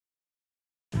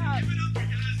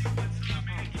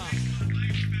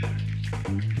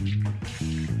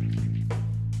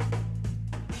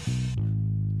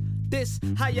This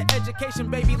higher education,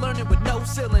 baby, learning with no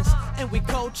ceilings. And we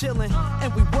cold chilling,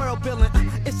 and we world building.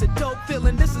 It's a dope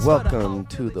feeling. This is Welcome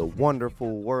to the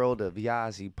wonderful world of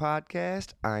Yazi podcast.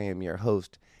 I am your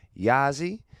host,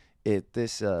 Yazi.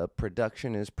 This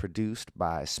production is produced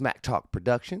by Smack Talk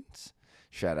Productions.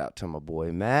 Shout out to my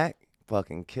boy Mac.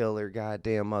 Fucking killer,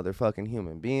 goddamn motherfucking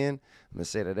human being. I'm going to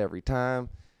say that every time.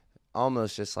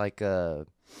 Almost just like, there's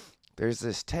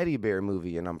this teddy bear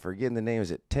movie, and I'm forgetting the name.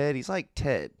 Is it Ted? He's like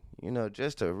Ted. You know,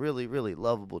 just a really, really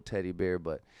lovable teddy bear,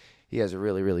 but he has a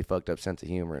really, really fucked up sense of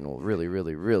humor and will really,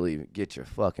 really, really get your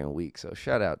fucking week. So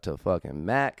shout out to fucking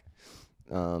Mac.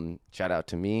 Shout out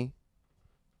to me,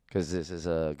 because this is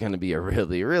going to be a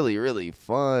really, really, really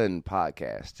fun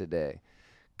podcast today.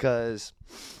 Because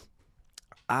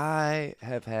I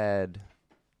have had,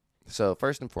 so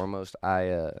first and foremost,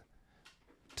 to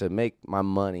make my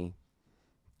money,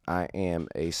 I am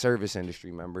a service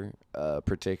industry member.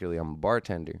 Particularly, I'm a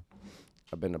bartender.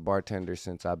 I've been a bartender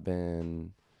since I've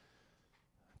been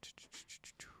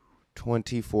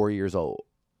 24 years old.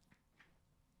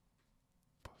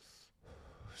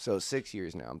 So 6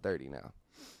 years now. I'm 30 now.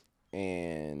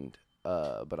 And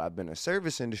but I've been a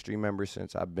service industry member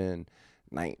since I've been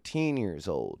 19 years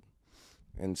old.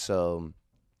 And so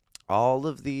all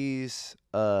of these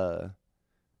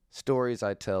stories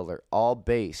I tell are all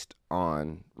based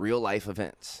on real life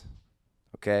events.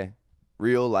 Okay?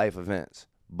 Real life events.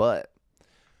 But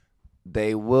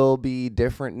they will be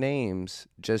different names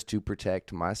just to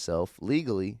protect myself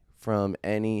legally from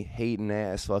any hating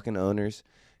ass fucking owners,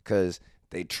 because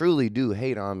they truly do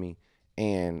hate on me.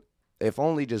 And if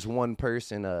only just one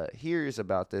person hears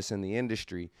about this in the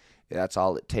industry, that's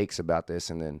all it takes about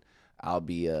this, and then I'll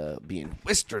be being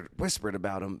whispered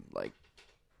about them like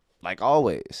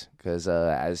always, because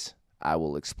as I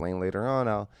will explain later on,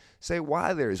 I'll say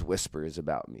why there's whispers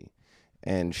about me,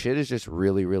 and shit is just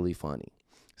really, really funny.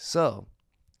 So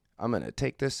I'm going to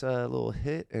take this little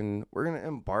hit, and we're going to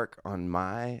embark on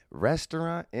my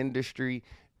restaurant industry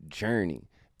journey.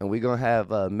 And we're going to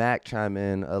have Mac chime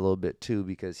in a little bit too,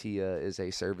 because he is a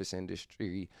service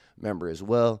industry member as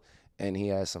well. And he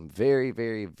has some very,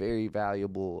 very, very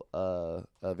valuable,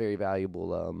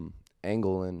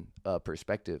 angle and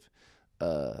perspective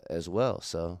as well.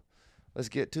 So let's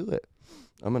get to it.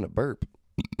 I'm going to burp.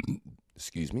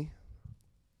 Excuse me.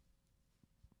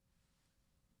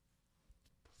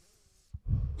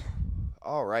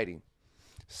 Alrighty.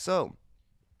 So,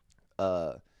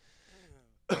 my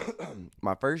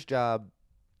first job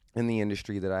in the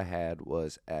industry that I had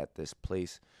was at this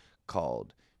place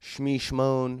called Shmee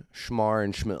Shmone, Shmar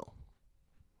and Schmill.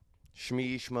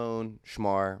 Shmee Shmone,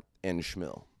 Shmar and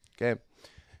Schmill. Okay?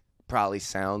 Probably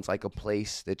sounds like a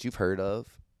place that you've heard of.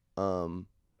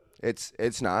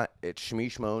 It's not. It's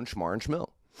Shmee Shmone, Shmar and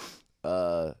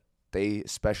Schmill. They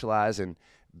specialize in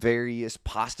various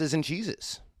pastas and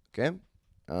cheeses. Okay?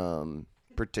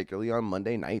 Particularly on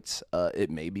Monday nights, it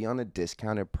may be on a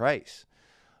discounted price.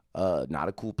 Not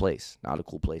a cool place. Not a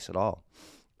cool place at all.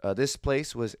 This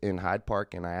place was in Hyde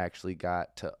Park, and I actually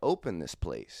got to open this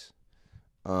place.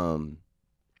 I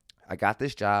got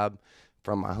this job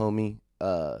from my homie.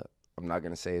 I'm not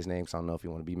going to say his name, so I don't know if he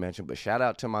want to be mentioned, but shout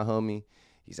out to my homie.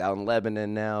 He's out in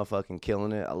Lebanon now, fucking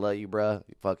killing it. I love you, bro.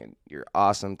 You're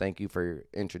awesome. Thank you for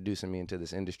introducing me into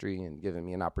this industry and giving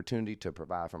me an opportunity to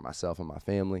provide for myself and my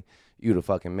family. You the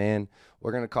fucking man.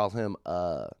 We're going to call him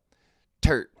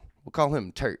Turt. We'll call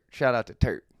him Turt. Shout out to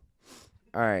Turt.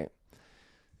 All right.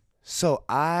 So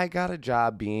I got a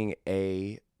job being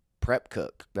a prep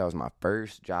cook. That was my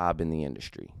first job in the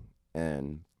industry.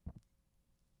 And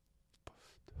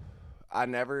I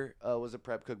never was a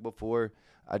prep cook before.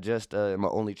 I just am my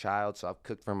only child, so I've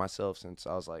cooked for myself since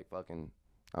I was like fucking,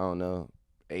 I don't know,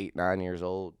 8, 9 years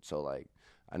old. So like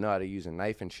I know how to use a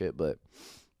knife and shit, but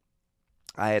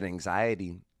I had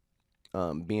anxiety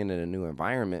being in a new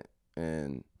environment,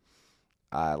 and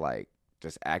I like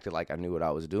just acted like I knew what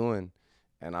I was doing,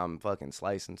 and I'm fucking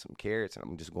slicing some carrots, and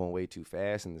I'm just going way too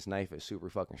fast, and this knife is super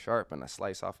fucking sharp, and I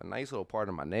slice off a nice little part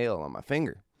of my nail on my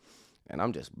finger. And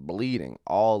I'm just bleeding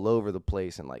all over the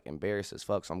place and, like, embarrassed as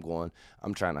fuck. So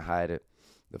I'm trying to hide it.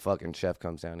 The fucking chef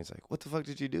comes down. He's like, what the fuck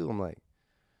did you do? I'm like,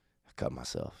 I cut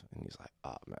myself. And he's like,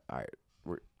 oh, man, all right,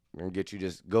 we're going to get you,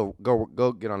 just go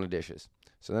get on the dishes.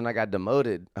 So then I got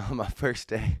demoted on my first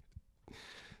day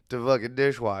to fucking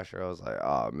dishwasher. I was like,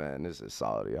 oh, man, this is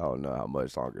solid. I don't know how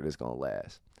much longer this going to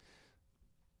last.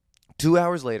 2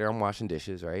 hours later, I'm washing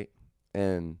dishes, right?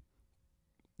 And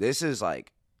this is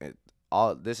like,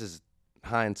 this is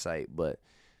hindsight, but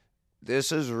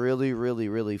this is really, really,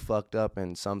 really fucked up,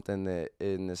 and something that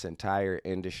in this entire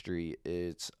industry,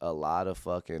 it's a lot of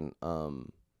fucking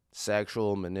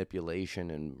sexual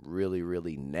manipulation and really,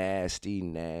 really nasty,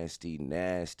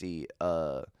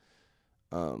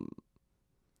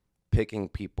 picking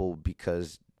people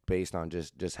because based on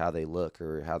just how they look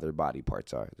or how their body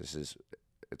parts are. It's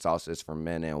for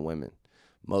men and women,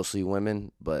 mostly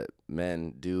women, but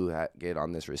men do get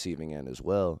on this receiving end as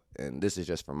well. And this is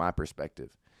just from my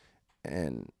perspective.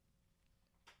 And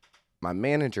my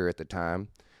manager at the time,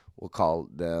 we'll call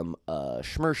them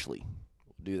Schmershly.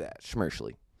 We'll do that,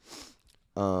 Schmershly.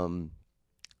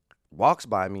 Walks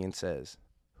by me and says,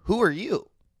 "Who are you?"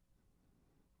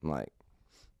 I'm like,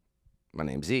 "My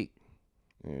name's Zeke."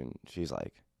 And she's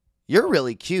like, "You're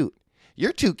really cute.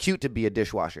 You're too cute to be a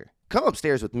dishwasher. Come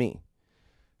upstairs with me."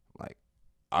 I'm like,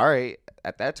 all right.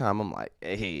 At that time, I'm like,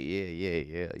 hey,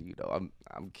 yeah. You know,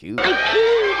 I'm cute.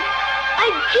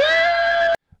 I'm cute.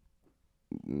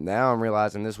 Now I'm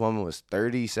realizing this woman was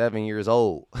 37 years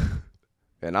old.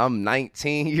 And I'm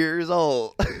 19 years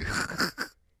old.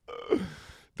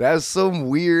 That's some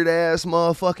weird ass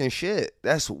motherfucking shit.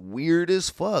 That's weird as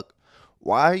fuck.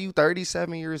 Why are you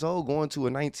 37 years old going to a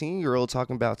 19-year-old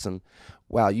talking about some,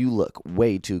 wow, you look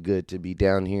way too good to be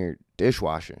down here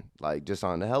dishwashing? Like, just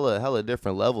on hella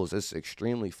different levels. It's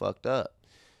extremely fucked up.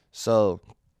 So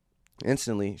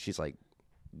instantly she's like,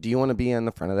 "Do you want to be in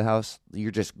the front of the house? You're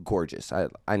just gorgeous.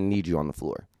 I need you on the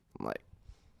floor." I'm like,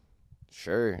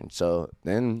 sure. And so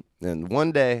then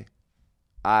one day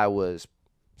I was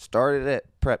started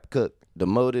at prep cook,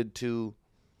 demoted to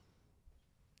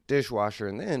dishwasher,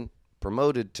 and then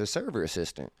promoted to server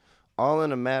assistant, all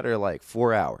in a matter of like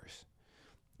 4 hours.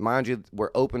 Mind you,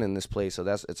 we're open in this place, so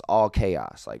it's all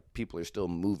chaos. Like, people are still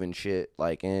moving shit,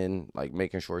 like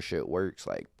making sure shit works,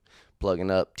 like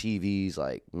plugging up TVs,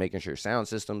 like making sure sound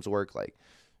systems work, like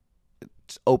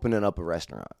it's opening up a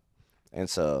restaurant. And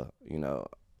so, you know,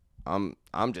 I'm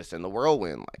just in the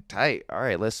whirlwind, like, tight. All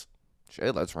right, let's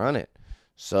run it.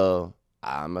 So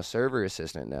I'm a server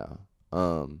assistant now.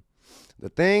 The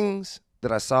things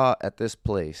that I saw at this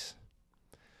place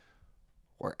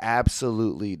were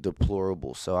absolutely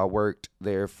deplorable. So I worked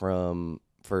there for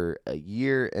a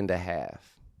year and a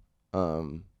half.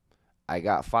 I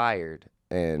got fired,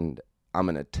 and I'm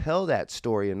going to tell that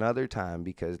story another time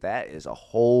because that is a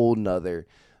whole nother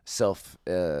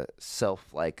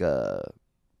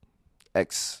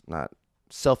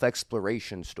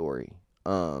self-exploration story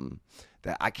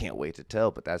that I can't wait to tell,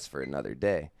 but that's for another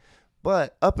day.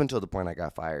 But up until the point I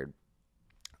got fired,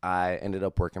 I ended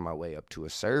up working my way up to a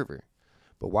server.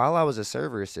 But while I was a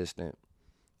server assistant,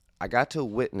 I got to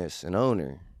witness an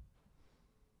owner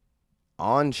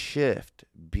on shift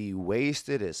be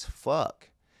wasted as fuck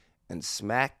and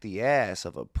smack the ass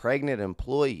of a pregnant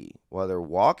employee while they're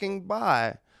walking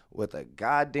by with a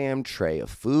goddamn tray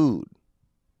of food.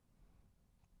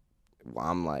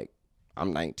 I'm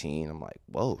 19. I'm like,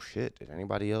 whoa, shit. Did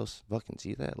anybody else fucking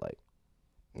see that? Like,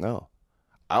 no.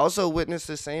 I also witnessed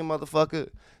the same motherfucker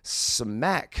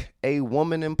smack a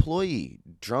woman employee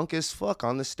drunk as fuck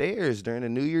on the stairs during a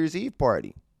New Year's Eve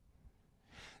party.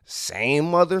 Same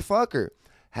motherfucker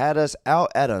had us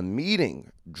out at a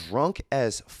meeting drunk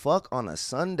as fuck on a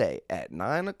Sunday at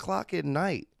 9 o'clock at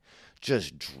night,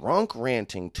 just drunk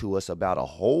ranting to us about a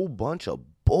whole bunch of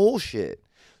bullshit.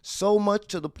 So much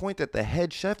to the point that the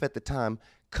head chef at the time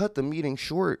cut the meeting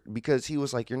short because he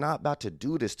was like, "You're not about to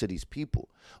do this to these people.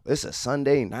 It's a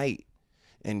Sunday night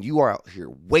and you are out here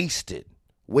wasting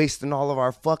all of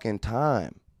our fucking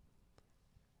time."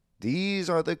 These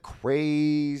are the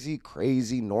crazy,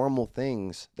 crazy normal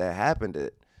things that happened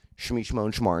at Shmee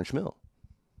Shmon Shmar and Shmill.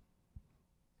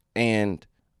 And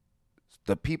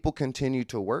the people continue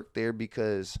to work there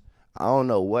because I don't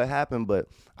know what happened, but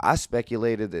I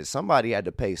speculated that somebody had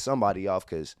to pay somebody off,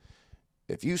 because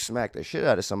if you smack the shit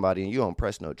out of somebody and you don't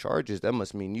press no charges, that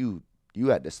must mean you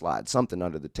had to slide something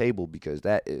under the table, because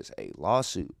that is a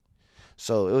lawsuit.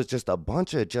 So it was just a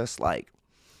bunch of just like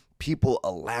people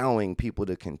allowing people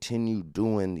to continue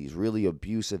doing these really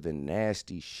abusive and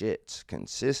nasty shits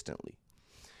consistently.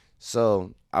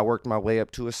 So I worked my way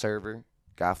up to a server,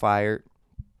 got fired,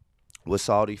 was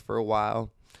salty for a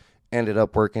while, ended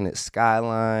up working at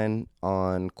Skyline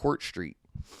on Court Street.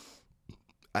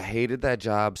 I hated that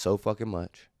job so fucking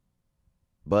much,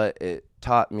 but it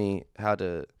taught me how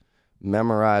to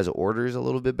memorize orders a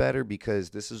little bit better,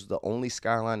 because this is the only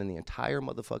Skyline in the entire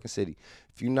motherfucking city.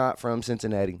 If you're not from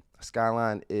Cincinnati,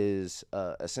 Skyline is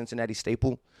a Cincinnati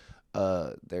staple.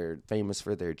 They're famous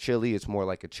for their chili. It's more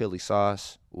like a chili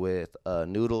sauce with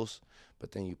noodles,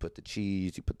 but then you put the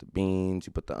cheese, you put the beans,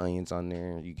 you put the onions on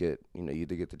there. You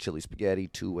either get the chili spaghetti,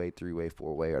 2-way, 3-way,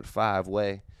 4-way, or the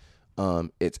 5-way.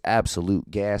 It's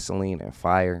absolute gasoline and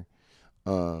fire.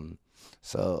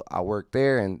 So I worked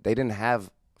there, and they didn't have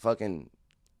fucking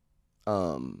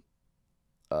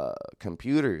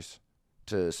computers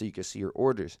so you could see your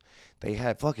orders. They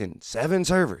had fucking 7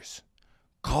 servers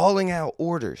calling out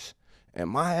orders, and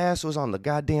my ass was on the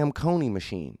goddamn Coney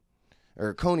machine,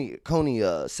 or Coney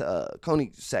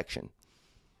section.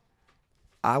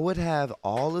 I would have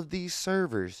all of these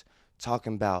servers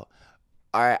talking about,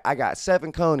 all right, I got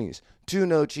 7 Conies, 2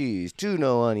 no cheese, 2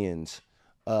 no onions,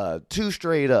 2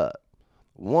 straight up,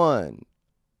 1.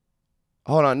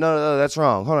 Hold on, no, that's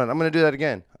wrong. Hold on, I'm going to do that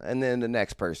again. And then the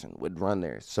next person would run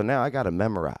theirs. So now I got to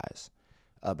memorize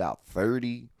about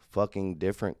 30 fucking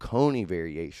different Coney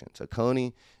variations. A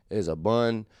Coney is a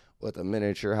bun with a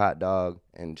miniature hot dog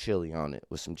and chili on it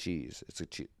with some cheese. It's a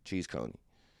cheese Coney.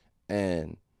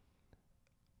 And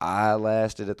I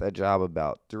lasted at that job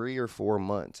about 3 or 4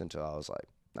 months until I was like,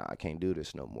 nah, I can't do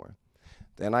this no more.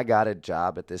 Then I got a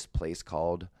job at this place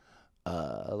called,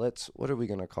 what are we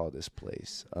going to call this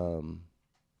place?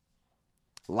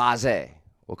 Laze.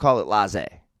 We'll call it Laze.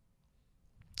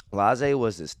 Laze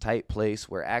was this tight place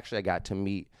where actually I got to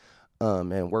meet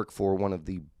and work for one of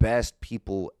the best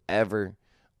people ever.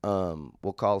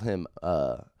 We'll call him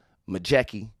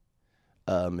Majeki.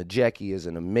 Majeki is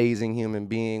an amazing human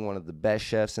being, one of the best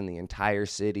chefs in the entire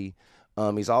city.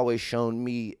 He's always shown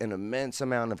me an immense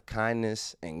amount of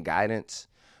kindness and guidance.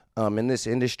 In this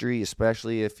industry,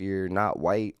 especially if you're not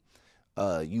white,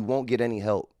 you won't get any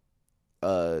help.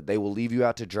 They will leave you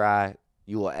out to dry.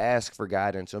 You will ask for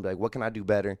guidance and be like, what can I do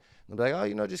better? They'll be like,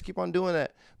 oh, just keep on doing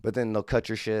that. But then they'll cut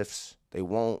your shifts. They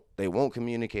won't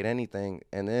communicate anything.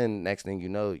 And then next thing you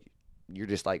know, you're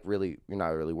just like you're not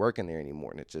really working there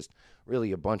anymore. And it's just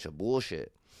really a bunch of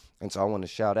bullshit. And so I want to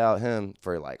shout out him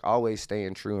for like always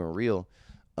staying true and real.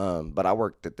 But I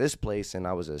worked at this place and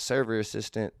I was a server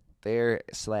assistant there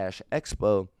 /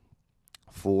 expo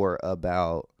for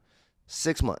about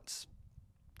 6 months.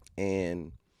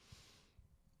 And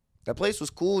that place was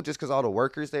cool just because all the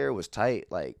workers there was tight.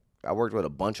 Like, I worked with a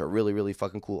bunch of really, really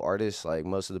fucking cool artists. Like,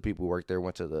 most of the people who worked there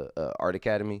went to the art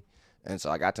academy. And so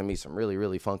I got to meet some really,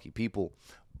 really funky people.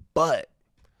 But,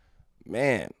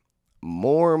 man,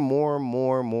 more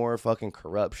fucking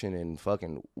corruption and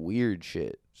fucking weird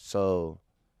shit. So,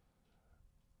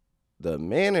 the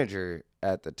manager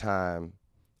at the time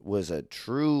was a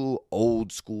true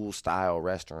old school style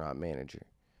restaurant manager.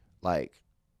 Like,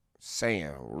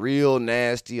 saying real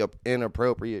nasty,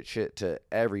 inappropriate shit to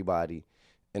everybody.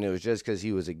 And it was just because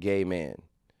he was a gay man.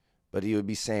 But he would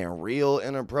be saying real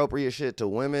inappropriate shit to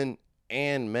women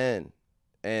and men.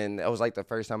 And that was like the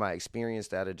first time I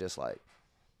experienced that, of just like,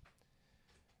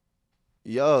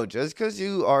 yo, just because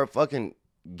you are fucking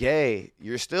gay,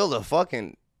 you're still a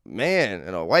fucking man,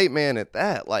 and a white man at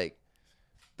that. Like,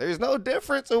 there's no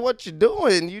difference in what you're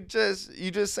doing. You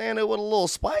just saying it with a little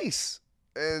spice.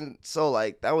 And so,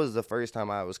 like, that was the first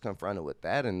time I was confronted with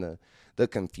that, and the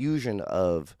confusion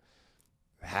of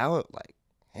how, like,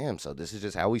 damn, so this is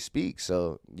just how we speak.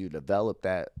 So you develop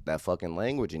that fucking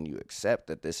language, and you accept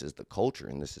that this is the culture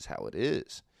and this is how it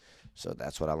is. So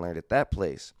that's what I learned at that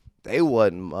place. They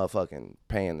wasn't motherfucking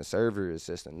paying the server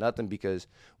assistant nothing, because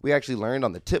we actually learned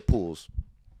on the tip pools.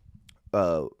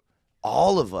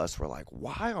 All of us were like,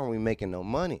 why aren't we making no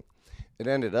money? It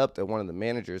ended up that one of the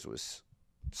managers was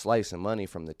slicing money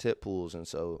from the tip pools, and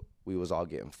so we was all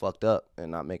getting fucked up and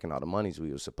not making all the monies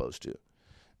we was supposed to.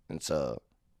 And so,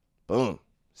 boom,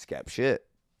 scap shit.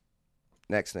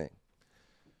 Next thing,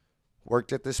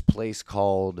 worked at this place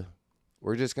called,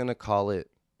 we're just gonna call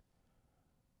it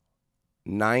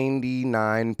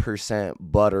 99%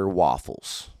 butter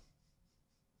waffles.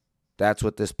 That's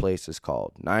what this place is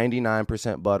called,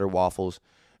 99% butter waffles.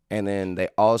 And then they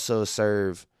also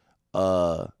serve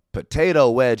potato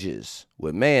wedges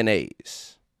with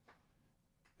mayonnaise.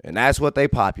 And that's what they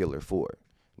popular for.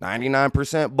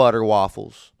 99% butter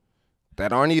waffles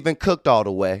that aren't even cooked all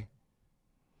the way,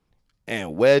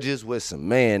 and wedges with some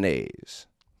mayonnaise.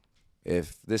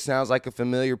 If this sounds like a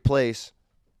familiar place,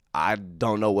 I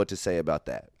don't know what to say about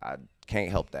that. I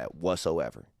can't help that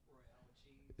whatsoever.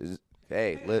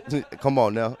 Hey, come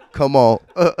on now. Come on.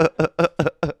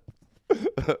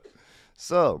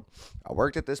 So, I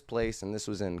worked at this place, and this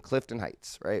was in Clifton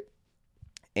Heights, right?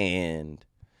 And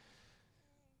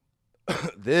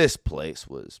this place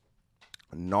was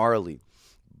gnarly.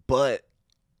 But,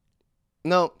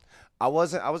 no, I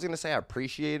was going to say I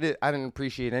appreciate it. I didn't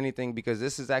appreciate anything, because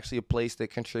this is actually a place that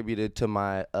contributed to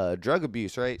my drug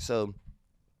abuse, right? So,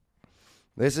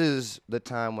 this is the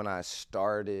time when I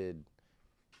started...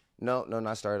 No,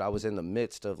 not started. I was in the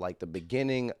midst of, like, the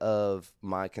beginning of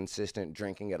my consistent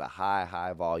drinking at a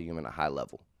high volume and a high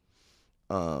level.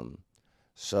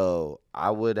 So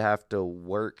I would have to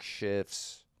work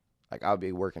shifts. Like, I would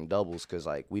be working doubles because,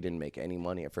 like, we didn't make any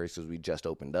money at first because we just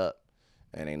opened up.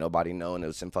 And ain't nobody knowing it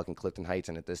was in fucking Clifton Heights.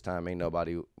 And at this time, ain't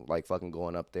nobody, like, fucking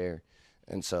going up there.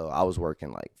 And so I was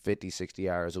working, like, 50, 60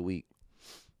 hours a week.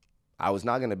 I was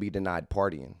not going to be denied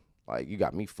partying. Like, you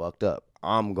got me fucked up.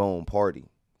 I'm going party.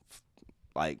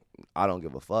 Like, I don't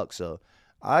give a fuck. So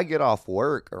I get off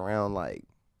work around, like,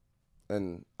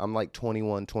 and I'm, like,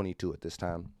 21, 22 at this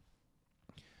time.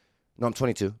 No, I'm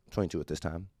 22 at this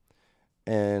time.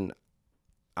 And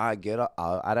I get up,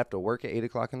 I'd have to work at 8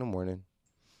 o'clock in the morning.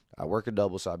 I work a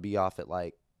double, so I'd be off at,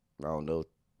 like, I don't know,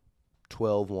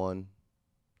 12, 1.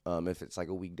 If it's, like,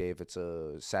 a weekday, if it's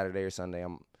a Saturday or Sunday,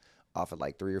 I'm off at,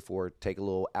 like, 3 or 4, take a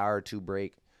little hour or two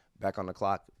break, back on the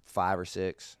clock, 5 or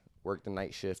 6, work the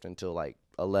night shift until, like,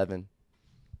 11.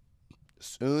 As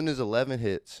soon as 11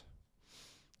 hits,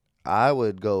 I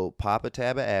would go pop a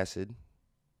tab of acid,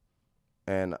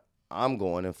 and I'm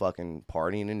going and fucking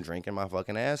partying and drinking my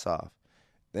fucking ass off.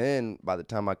 Then by the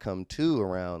time I come to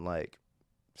around like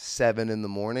 7 in the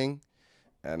morning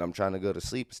and I'm trying to go to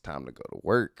sleep, it's time to go to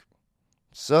work.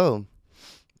 So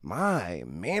my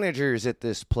managers at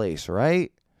this place,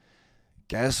 right?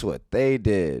 Guess what they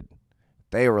did?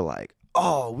 They were like,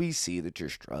 oh, we see that you're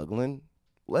struggling.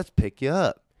 Let's pick you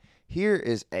up. Here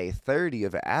is a 30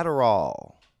 of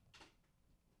Adderall.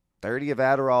 30 of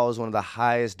Adderall is one of the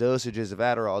highest dosages of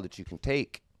Adderall that you can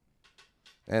take.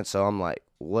 And so I'm like,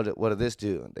 what did this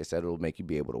do? And they said it'll make you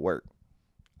be able to work.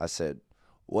 I said,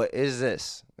 what is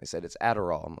this? They said it's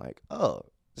Adderall. I'm like, oh,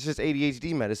 it's just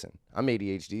ADHD medicine. I'm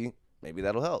ADHD. Maybe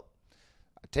that'll help.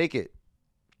 I take it.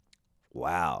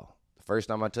 Wow. The first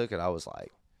time I took it, I was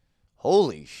like,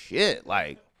 holy shit.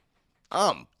 Like,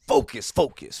 I'm focused.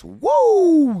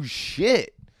 Whoa,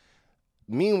 shit.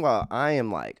 Meanwhile, I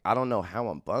am like, I don't know how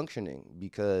I'm functioning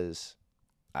because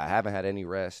I haven't had any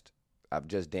rest. I've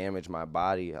just damaged my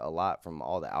body a lot from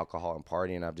all the alcohol and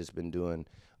partying I've just been doing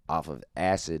off of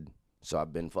acid. So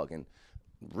I've been fucking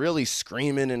really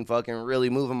screaming and fucking really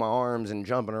moving my arms and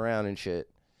jumping around and shit.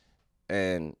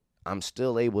 And I'm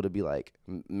still able to be like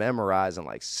memorizing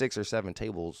like 6 or 7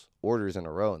 tables orders in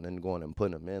a row and then going and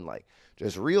putting them in, like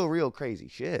just real crazy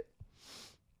shit.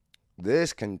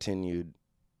 This continued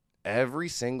every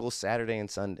single Saturday and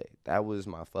Sunday. That was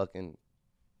my fucking,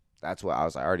 that's what I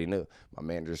was, I already knew. My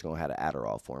manager's going to have an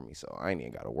Adderall for me, so I ain't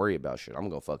even got to worry about shit. I'm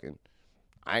going to fucking,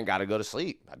 I ain't got to go to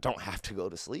sleep. I don't have to go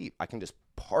to sleep. I can just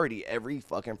party every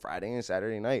fucking Friday and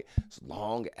Saturday night as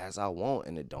long as I want,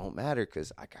 and it don't matter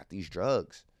because I got these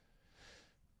drugs.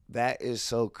 That is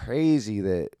so crazy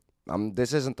that I'm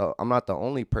not the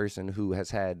only person who has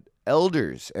had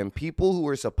elders and people who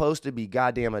are supposed to be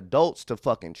goddamn adults to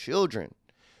fucking children.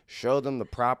 Show them the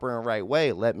proper and right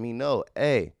way. Let me know,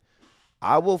 hey,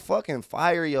 I will fucking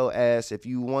fire your ass if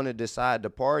you want to decide to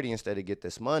party instead of get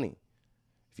this money.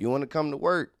 If you want to come to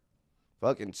work,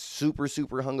 fucking super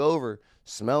hungover,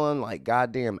 smelling like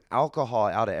goddamn alcohol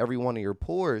out of every one of your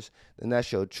pores, then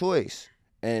that's your choice.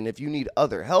 And if you need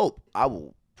other help, I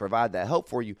will provide that help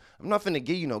for you. I'm not finna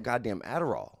give you no goddamn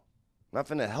Adderall. I'm not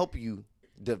finna help you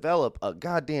develop a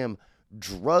goddamn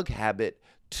drug habit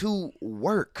to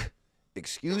work.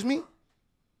 Excuse me?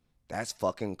 That's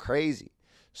fucking crazy.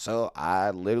 So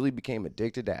I literally became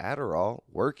addicted to Adderall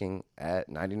working at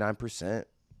 99%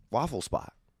 Waffle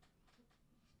Spot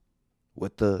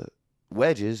with the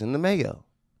wedges and the mayo.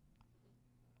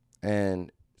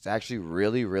 And it's actually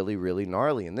really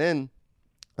gnarly. And then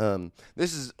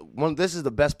this is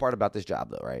the best part about this job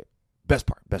though, right? Best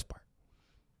part.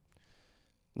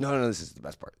 No, this is the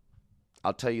best part.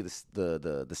 I'll tell you this,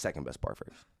 the second best part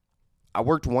first. I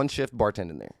worked one shift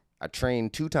bartending there. I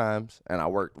trained 2 times, and I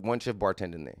worked one shift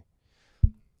bartending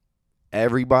there.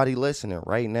 Everybody listening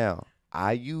right now,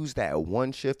 I used that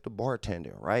one shift of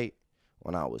bartending, right,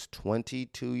 when I was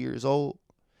 22 years old,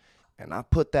 and I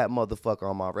put that motherfucker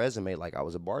on my resume like I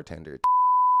was a bartender.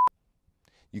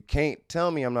 You can't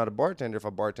tell me I'm not a bartender if I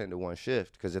bartended one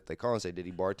shift, because if they call and say, did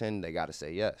he bartend, they got to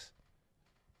say yes.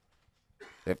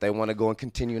 If they want to go and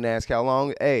continue and ask how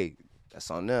long, hey, that's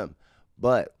on them.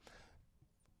 But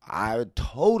I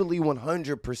totally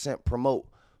 100% promote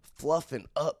fluffing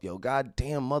up your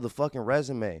goddamn motherfucking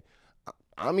resume.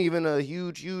 I'm even a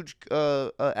huge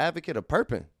advocate of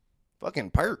perping.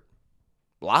 Fucking perp.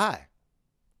 Lie.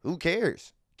 Who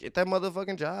cares? Get that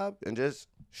motherfucking job and just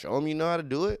show them you know how to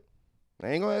do it.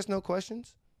 They ain't gonna ask no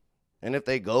questions. And if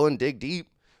they go and dig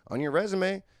deep on your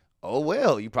resume, oh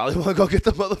well, you probably want to go get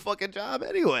the motherfucking job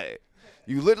anyway.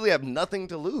 You literally have nothing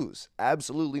to lose.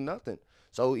 Absolutely nothing.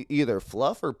 So either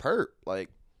fluff or perp. Like,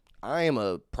 I am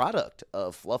a product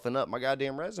of fluffing up my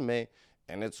goddamn resume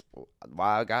And it's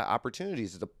why I got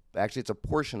opportunities. It's a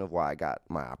portion of why I got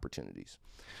my opportunities.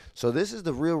 So this is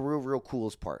the real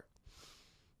coolest part.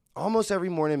 Almost every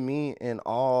morning, me and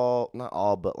not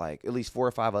all, but like at least 4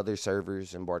 or 5 other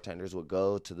servers and bartenders would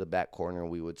go to the back corner and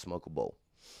we would smoke a bowl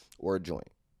or a joint.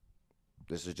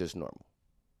 This is just normal,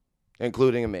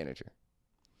 including a manager.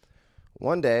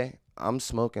 One day, I'm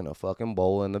smoking a fucking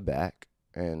bowl in the back,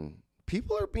 and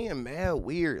people are being mad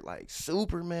weird, like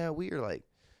super mad weird. Like,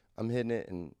 I'm hitting it,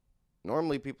 and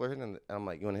normally people are hitting it, and I'm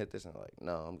like, you want to hit this? And I'm like,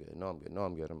 no, I'm good. No, I'm good. No,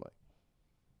 I'm good. I'm like,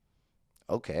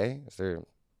 okay, is there,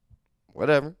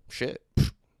 whatever, shit.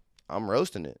 I'm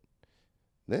roasting it.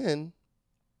 Then,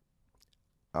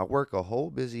 I work a whole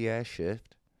busy-ass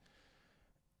shift,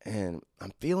 and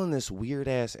I'm feeling this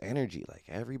weird-ass energy. Like,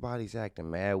 everybody's acting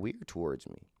mad weird towards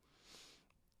me.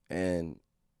 And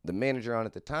the manager on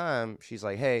at the time, she's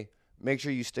like, hey, make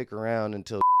sure you stick around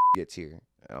until gets here.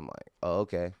 And I'm like, oh,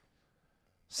 okay.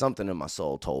 Something in my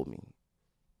soul told me,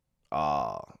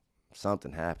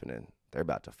 something happening. They're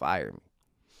about to fire me.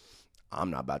 I'm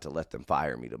not about to let them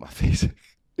fire me to my face.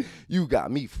 You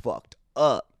got me fucked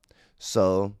up.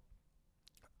 So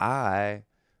I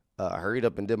hurried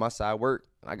up and did my side work,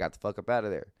 and I got the fuck up out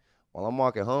of there. While I'm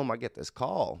walking home, I get this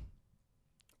call,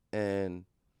 and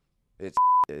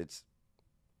it's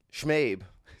Schmabe.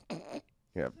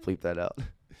 Yeah, bleep that out.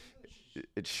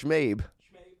 It's Schmabe.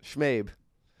 Schmabe.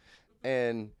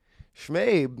 And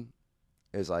Schmabe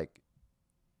is like,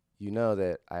 you know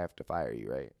that I have to fire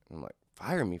you, right? I'm like,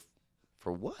 fire me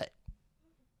for what?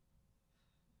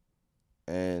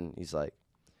 And he's like,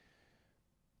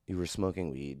 you were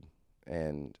smoking weed,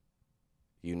 and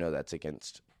you know that's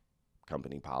against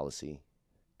company policy.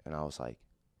 And I was like,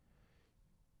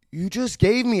 you just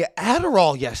gave me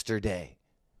Adderall yesterday.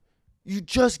 You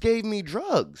just gave me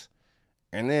drugs.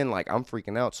 And then, like, I'm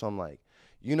freaking out. So I'm like,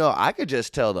 I could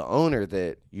just tell the owner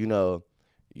that,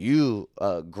 you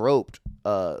groped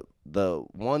the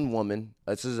one woman.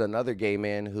 This is another gay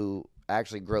man who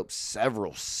actually groped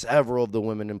several of the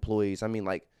women employees. I mean,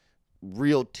 like,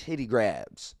 real titty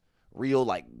grabs. Real,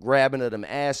 like, grabbing of them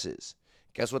asses.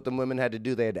 Guess what the women had to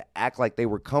do? They had to act like they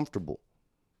were comfortable.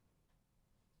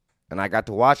 And I got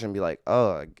to watch and be like,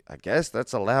 oh, I guess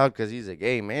that's allowed because he's a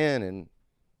gay man, and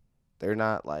they're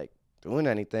not, like, doing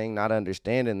anything, not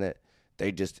understanding that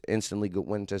they just instantly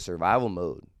went into survival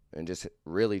mode and just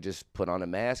really just put on a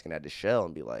mask and had to shell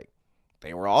and be like,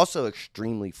 they were also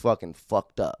extremely fucking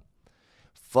fucked up.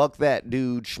 Fuck that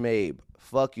dude, Schmabe.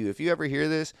 Fuck you. If you ever hear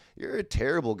this, you're a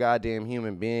terrible goddamn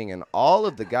human being, and all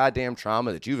of the goddamn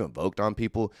trauma that you've invoked on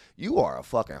people, you are a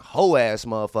fucking hoe-ass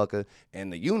motherfucker,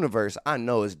 and the universe, I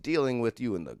know, is dealing with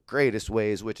you in the greatest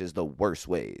ways, which is the worst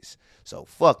ways. So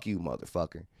fuck you,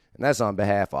 motherfucker. And that's on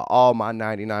behalf of all my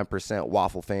 99%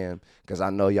 waffle fam, because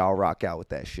I know y'all rock out with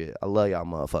that shit. I love y'all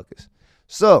motherfuckers.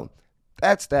 So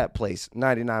that's that place,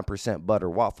 99% butter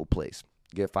waffle place.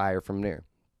 Get fired from there.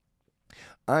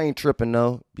 I ain't tripping,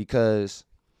 though, because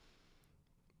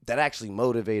that actually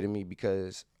motivated me,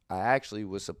 because I actually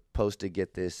was supposed to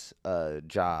get this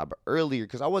job earlier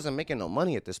because I wasn't making no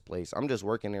money at this place. I'm just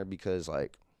working there because,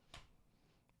 like,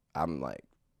 I'm like,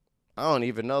 I don't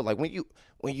even know. Like,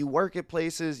 when you work at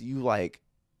places,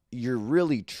 you're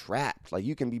really trapped. Like,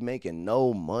 you can be making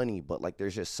no money, but, like,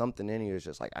 there's just something in you that's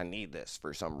just like, I need this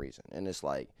for some reason. And it's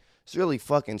like, it's really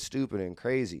fucking stupid and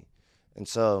crazy. And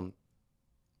so,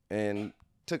 and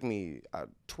took me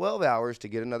 12 hours to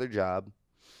get another job.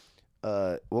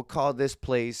 We'll call this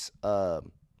place the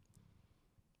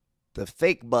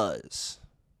Fake Buzz.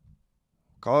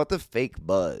 Call it the Fake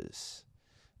Buzz.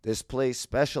 This place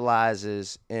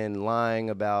specializes in lying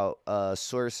about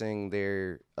sourcing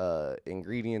their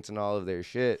ingredients and all of their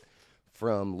shit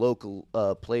from local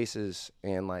places,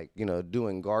 and, like,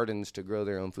 doing gardens to grow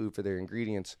their own food for their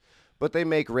ingredients. But they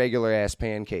make regular ass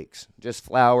pancakes, just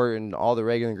flour and all the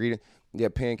regular ingredients. Yeah,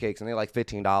 pancakes, and they're like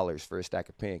 $15 for a stack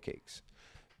of pancakes.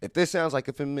 If this sounds like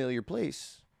a familiar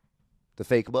place, the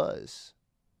Fake Buzz,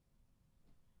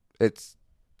 it's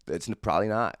probably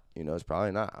not. It's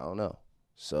probably not. I don't know.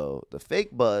 So the Fake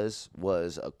Buzz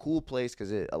was a cool place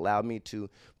because it allowed me to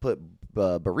put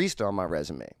barista on my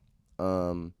resume.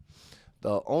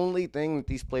 The only thing that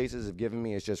these places have given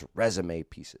me is just resume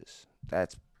pieces.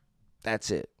 That's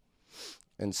it.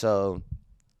 And so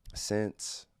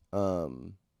since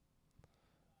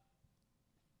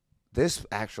this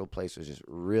actual place was just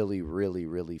really, really,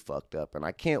 really fucked up. And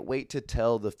I can't wait to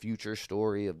tell the future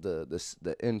story of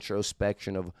the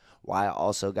introspection of why I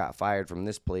also got fired from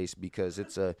this place, because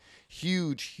it's a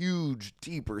huge, huge,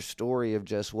 deeper story of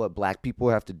just what black people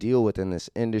have to deal with in this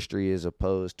industry, as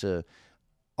opposed to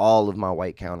all of my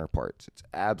white counterparts. It's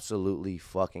absolutely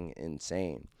fucking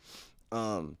insane.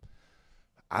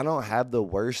 I don't have the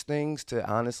worst things to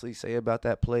honestly say about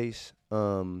that place.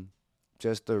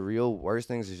 Just the real worst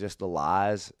things is just the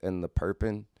lies and the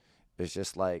perping. It's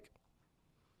just like,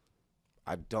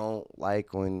 I don't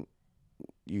like when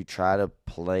you try to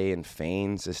play and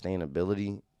feign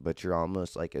sustainability, but you're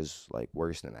almost like as like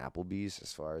worse than Applebee's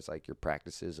as far as like your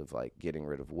practices of like getting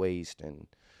rid of waste and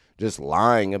just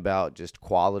lying about just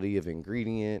quality of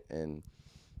ingredient. And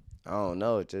I don't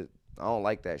know, I don't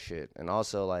like that shit. And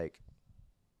also like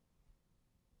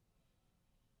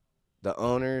the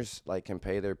owners like can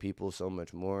pay their people so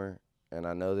much more, and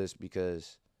I know this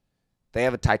because they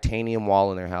have a titanium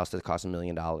wall in their house that costs $1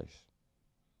 million,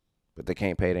 but they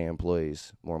can't pay their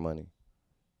employees more money.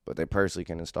 But they personally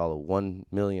can install a $1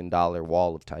 million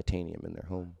wall of titanium in their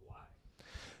home. Why?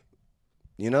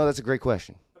 You know, that's a great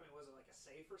question. I mean, was it like a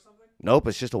safe or something? Nope,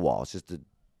 it's just a wall. It's just an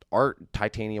art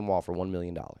titanium wall for $1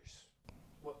 million.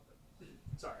 What?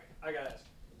 Sorry, I gotta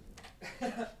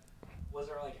ask. Was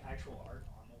there like actual art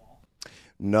on the wall?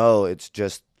 No, it's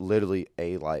just literally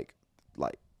a like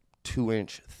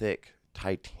 2-inch thick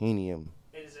titanium.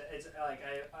 It's like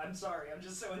I'm sorry, I'm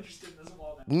just so interested in this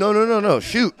wall now. No.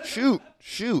 Shoot.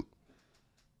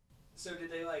 So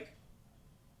did they like?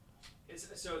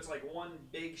 It's like one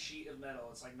big sheet of metal.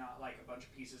 It's like not like a bunch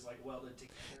of pieces like welded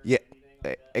together. Yeah, or anything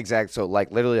like that? exactly. So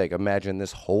like literally like imagine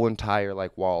this whole entire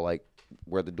like wall like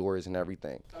where the door is and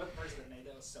everything. I was the person that made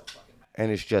that was so fucking mad.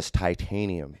 And it's just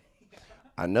titanium.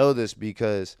 I know this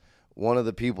because one of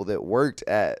the people that worked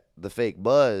at the Fake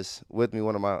Buzz with me,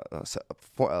 one of my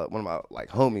like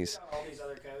homies. I got all these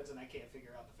other codes and I can't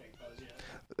figure out the Fake Buzz yet.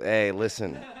 Hey,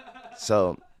 listen.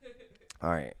 So,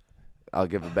 all right, I'll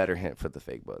give a better hint for the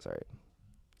Fake Buzz. All right,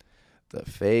 the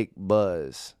Fake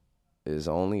Buzz is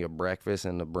only a breakfast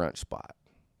and a brunch spot.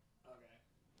 Okay.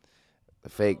 The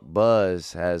Fake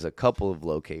Buzz has a couple of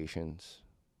locations.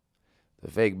 The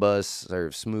Fake Buzz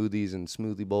serves smoothies and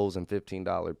smoothie bowls and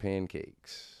 $15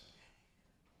 pancakes.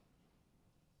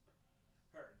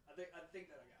 Heard. I think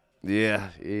that I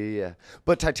got it. Yeah.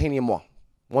 But titanium wall,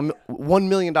 $1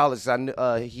 million.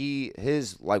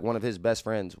 One of his best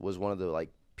friends was one of the like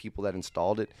people that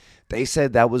installed it. They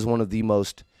said that was one of the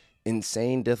most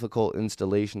insane, difficult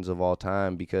installations of all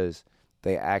time because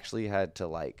they actually had to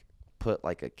like put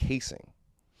like a casing.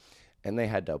 And they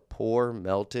had to pour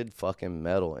melted fucking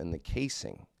metal in the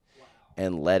casing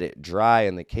and let it dry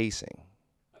in the casing.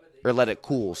 Or let it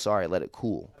cool. Sorry, let it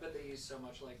cool. I bet they use so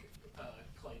much like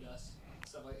clay dust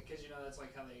stuff like because that's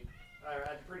like how they.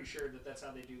 I'm pretty sure that's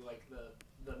how they do like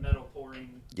the metal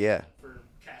pouring. Yeah. For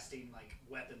casting like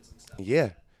weapons and stuff.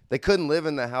 Yeah. They couldn't live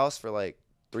in the house for like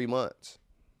 3 months.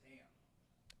 Damn.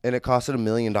 And it costed $1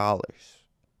 million. I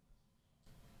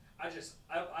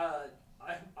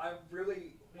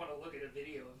really want to look at a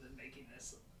video of them making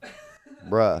this.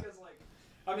 Bruh. Because, like,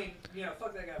 I mean,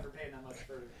 fuck that guy for paying that much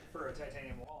for a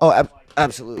titanium wall. Oh,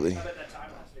 absolutely. I bet that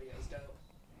time-lapse video is dope.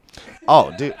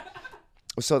 Oh, dude.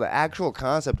 So the actual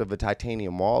concept of a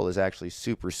titanium wall is actually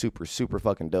super, super, super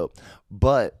fucking dope.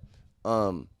 But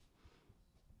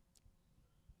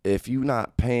if you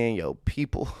not paying your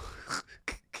people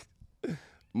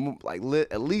like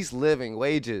at least living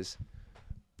wages,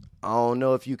 I don't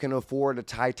know if you can afford a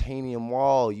titanium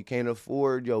wall. You can't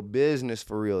afford your business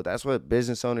for real. That's what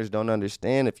business owners don't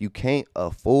understand. If you can't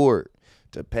afford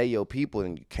to pay your people,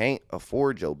 then you can't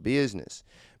afford your business.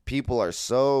 People are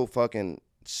so fucking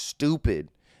stupid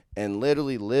and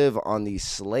literally live on these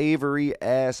slavery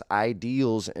ass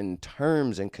ideals and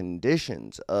terms and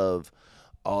conditions of,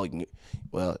 oh,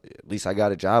 well, at least I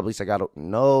got a job. At least I got a...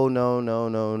 No.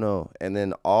 And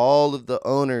then all of the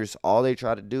owners, all they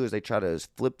try to do is they try to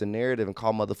flip the narrative and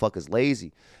call motherfuckers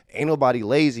lazy. Ain't nobody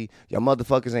lazy. Y'all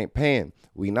motherfuckers ain't paying.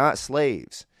 We not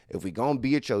slaves. If we gonna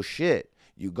be at your shit,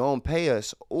 you gonna pay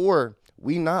us, or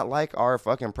we not like our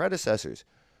fucking predecessors.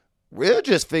 We'll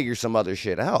just figure some other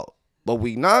shit out. But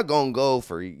we not gonna go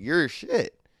for your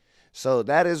shit. So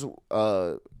that is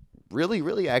really,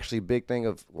 really actually a big thing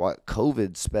of what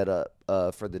COVID sped up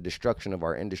for the destruction of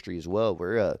our industry as well.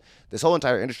 Where this whole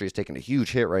entire industry is taking a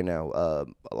huge hit right now.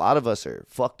 A lot of us are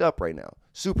fucked up right now.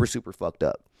 Super, super fucked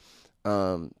up.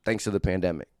 Thanks to the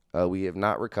pandemic. We have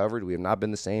not recovered. We have not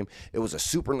been the same. It was a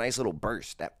super nice little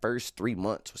burst. That first 3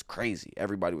 months was crazy.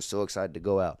 Everybody was so excited to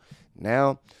go out.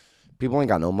 Now, people ain't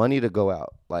got no money to go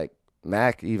out. Like,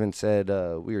 Mac even said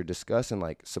we were discussing,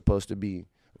 like, supposed to be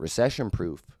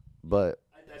recession-proof, but...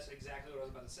 That's exactly what I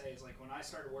was about to say. Is like when I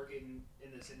started working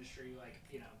in this industry, like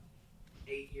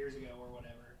 8 years ago or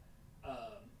whatever.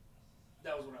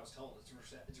 That was what I was told.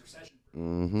 It's recession-proof.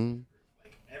 Mm-hmm.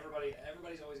 Like everybody's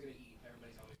always gonna eat.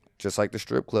 Everybody's always just like the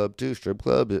strip club too.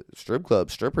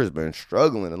 Strippers been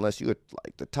struggling unless you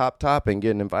like the top and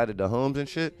getting invited to homes and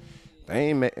shit. They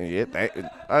ain't making it.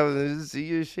 I was see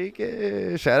you shake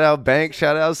it. Shout out Bank.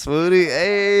 Shout out Swooty.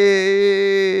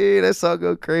 Hey, that song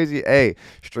go crazy. Hey,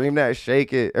 stream that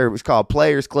Shake It. Or it was called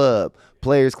Players Club.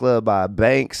 Players Club by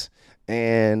Banks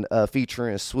and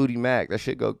featuring Swooty Mac. That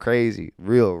shit go crazy.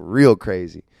 Real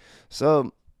crazy.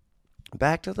 So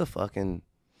back to the fucking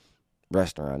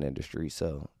restaurant industry.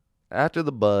 So after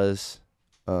the buzz,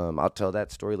 I'll tell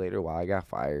that story later why I got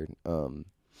fired.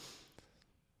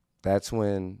 That's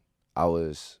when I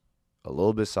was a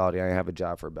little bit salty. I didn't have a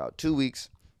job for about 2 weeks.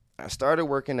 I started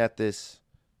working at this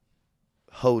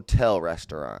hotel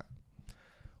restaurant.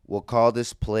 We'll call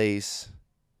this place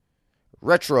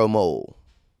Retro Mole.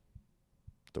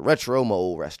 The Retro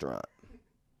Mole restaurant.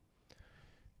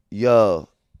 Yo,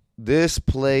 this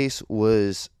place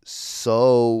was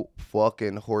so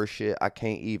fucking horseshit. I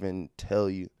can't even tell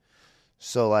you.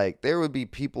 So, like, there would be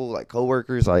people, like,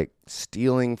 coworkers, like,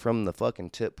 stealing from the fucking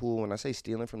tip pool. When I say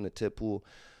stealing from the tip pool,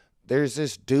 there's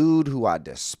this dude who I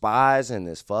despise in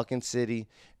this fucking city,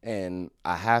 and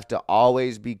I have to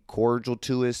always be cordial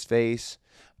to his face.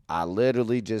 I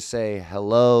literally just say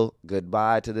hello,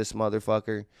 goodbye to this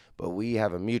motherfucker, but we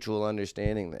have a mutual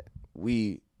understanding that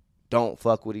we don't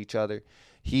fuck with each other.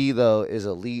 He, though, is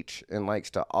a leech and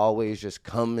likes to always just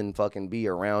come and fucking be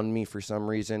around me for some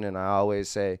reason, and I always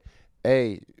say,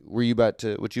 hey, what you about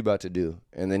to do?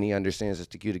 And then he understands it's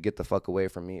the cue to get the fuck away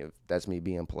from me. If that's me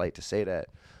being polite to say that.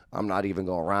 I'm not even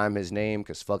going to rhyme his name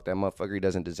because fuck that motherfucker. He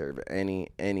doesn't deserve any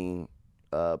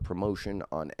promotion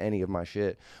on any of my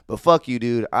shit. But fuck you,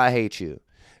 dude. I hate you.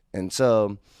 And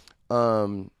so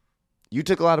you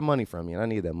took a lot of money from me, and I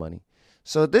need that money.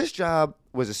 So this job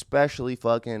was especially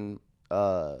fucking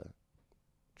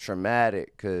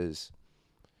traumatic because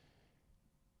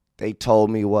they told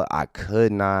me what I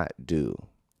could not do.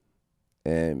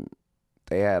 And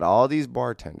they had all these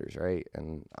bartenders, right?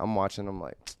 And I'm watching them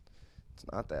like, it's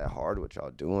not that hard what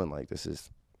y'all doing. Like, it's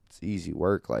easy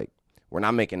work. Like, we're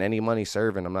not making any money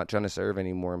serving. I'm not trying to serve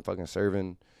anymore. I'm fucking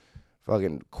serving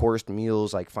fucking coursed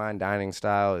meals, like fine dining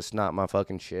style. It's not my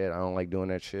fucking shit. I don't like doing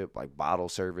that shit. Like bottle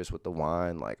service with the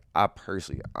wine. Like, I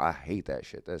hate that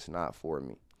shit. That's not for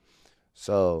me.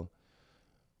 So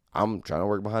I'm trying to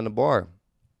work behind the bar.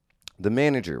 The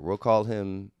manager, we'll call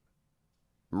him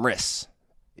Mriss.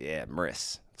 Yeah,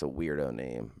 Mriss. It's a weirdo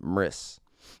name. Mriss.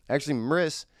 Actually,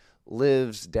 Mriss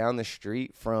lives down the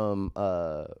street from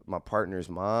my partner's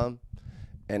mom.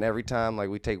 And every time, like,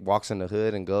 we take walks in the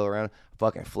hood and go around,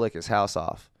 fucking flick his house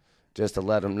off just to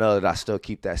let him know that I still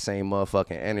keep that same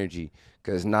motherfucking energy.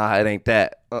 Because, nah, it ain't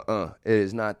that. It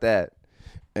is not that.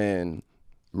 And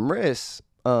Mriss,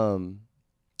 one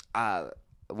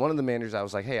of the managers, I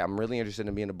was like, hey, I'm really interested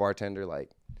in being a bartender. Like,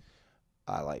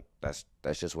 that's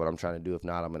just what I'm trying to do. If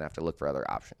not, I'm gonna have to look for other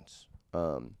options.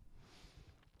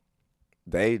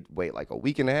 They wait like a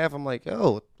week and a half. I'm like,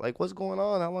 yo, like, what's going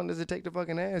on? How long does it take to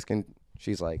fucking ask? And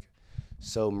she's like,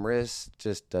 so Mriss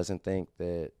just doesn't think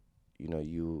that, you know,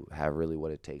 you have really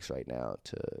what it takes right now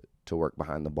to work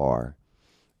behind the bar.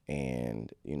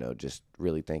 And, you know, just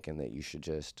really thinking that you should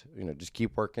just, you know, just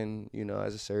keep working, you know,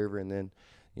 as a server. And then,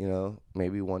 you know,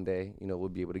 maybe one day, you know, we'll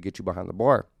be able to get you behind the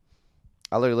bar.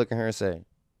 I literally look at her and say,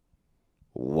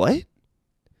 what?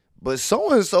 But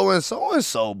so-and-so and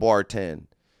so-and-so bartend.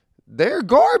 They're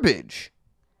garbage.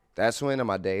 That's when in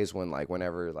my days when, like,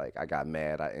 whenever, like, I got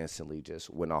mad, I instantly just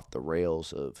went off the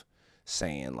rails of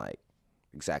saying, like,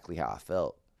 exactly how I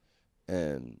felt.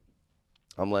 And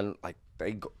I'm letting, like,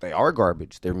 they are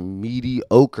garbage. They're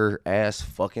mediocre-ass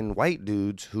fucking white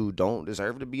dudes who don't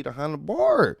deserve to be behind the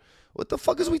bar. What the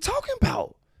fuck is we talking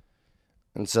about?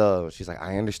 And so she's like,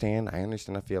 I understand.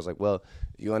 I feel. I was like, well,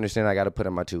 you understand I got to put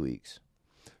in my 2 weeks.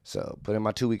 So put in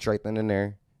my 2 weeks right then and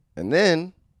there. And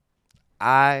then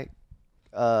I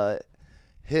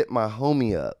hit my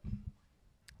homie up.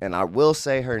 And I will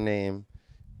say her name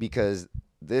because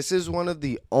this is one of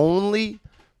the only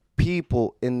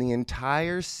people in the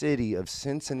entire city of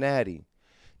Cincinnati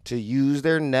to use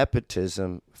their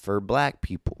nepotism for black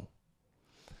people.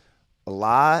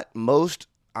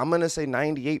 I'm going to say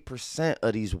 98%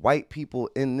 of these white people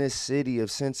in this city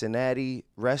of Cincinnati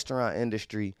restaurant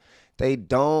industry, they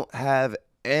don't have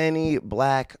any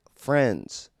black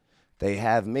friends. They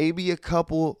have maybe a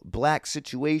couple black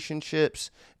situationships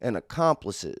and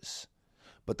accomplices,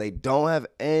 but they don't have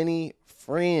any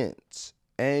friends,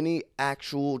 any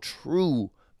actual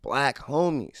true black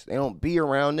homies. They don't be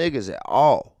around niggas at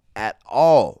all.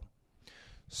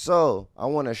 So I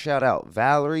want to shout out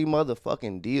Valerie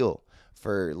motherfucking Deal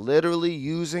for literally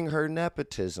using her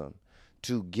nepotism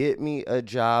to get me a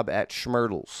job at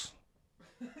Schmertles.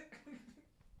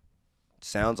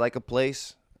 Sounds like a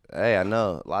place. Hey, I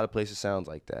know a lot of places sounds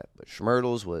like that, but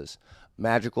Schmertles was a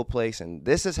magical place, and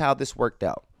this is how this worked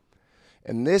out.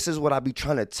 And this is what I be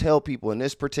trying to tell people in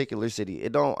this particular city. I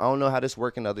don't know how this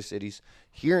works in other cities.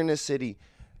 Here in this city,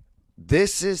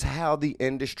 this is how the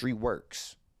industry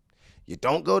works. You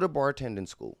don't go to bartending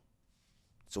school.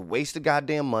 It's a waste of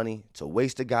goddamn money. It's a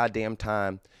waste of goddamn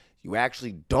time. You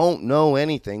actually don't know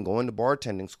anything going to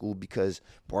bartending school because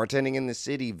bartending in the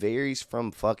city varies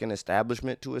from fucking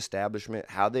establishment to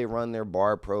establishment, how they run their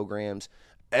bar programs,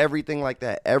 everything like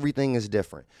that. Everything is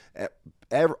different.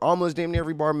 Almost damn near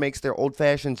every bar makes their old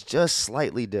fashions just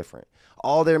slightly different.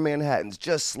 All their Manhattans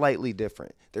just slightly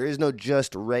different. There is no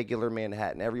just regular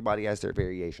Manhattan. Everybody has their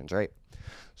variations, right?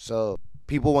 So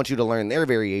people want you to learn their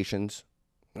variations,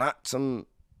 not some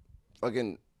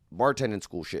fucking bartending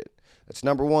school shit. That's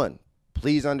number one.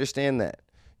 Please understand that.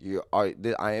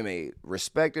 I am a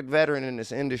respected veteran in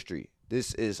this industry.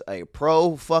 This is a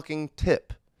pro fucking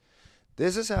tip.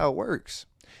 This is how it works.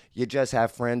 You just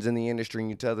have friends in the industry and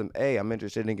you tell them, hey, I'm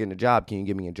interested in getting a job. Can you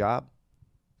give me a job?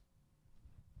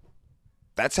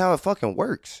 That's how it fucking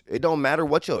works. It don't matter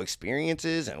what your experience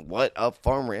is and what a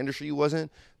farm or industry you was in.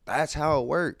 That's how it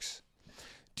works.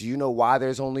 Do you know why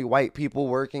there's only white people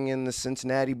working in the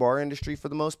Cincinnati bar industry for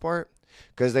the most part?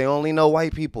 Because they only know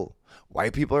white people.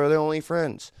 White people are their only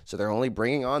friends. So they're only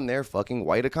bringing on their fucking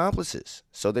white accomplices.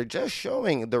 So they're just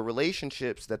showing the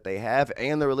relationships that they have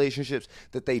and the relationships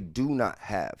that they do not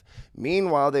have.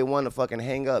 Meanwhile, they want to fucking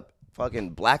hang up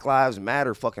fucking Black Lives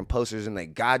Matter fucking posters in their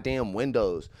goddamn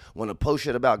windows. Want to post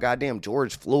shit about goddamn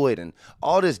George Floyd and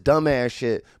all this dumbass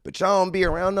shit. But y'all don't be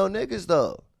around no niggas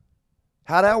though.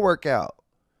 How'd that work out?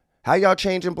 How y'all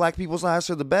changing black people's lives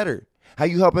for the better? How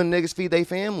you helping niggas feed their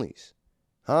families?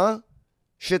 Huh?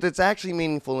 Shit that's actually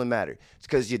meaningful and matter. It's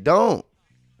because you don't.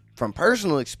 From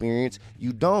personal experience,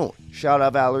 you don't. Shout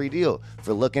out Valerie Deal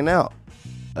for looking out.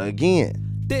 Again.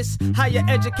 This higher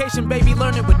education, baby,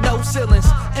 learning with no ceilings.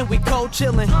 And we cold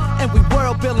chilling, and we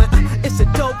world building. It's a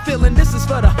dope feeling, this is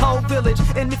for the whole village.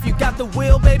 And if you got the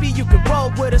will, baby, you can roll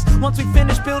with us. Once we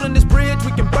finish building this bridge,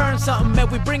 we can burn something.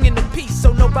 And we bringing the peace,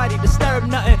 so nobody disturb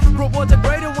nothing. Rewards are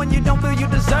greater when you don't feel you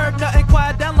deserve nothing.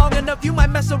 Quiet down long enough, you might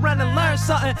mess around and learn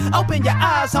something. Open your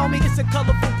eyes, homie, it's a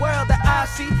colorful world that I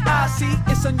see.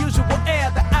 It's unusual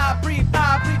air that I breathe.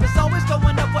 It's always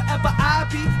going up wherever I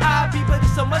be. But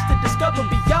it's so much to discover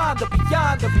beyond the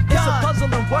beyond. It's a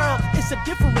puzzling world, it's a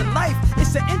different life.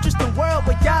 It's an interesting world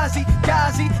with Yazi.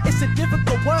 It's a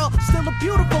difficult world, still a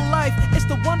beautiful life. It's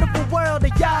the wonderful world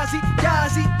of Yazi.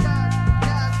 Yazi.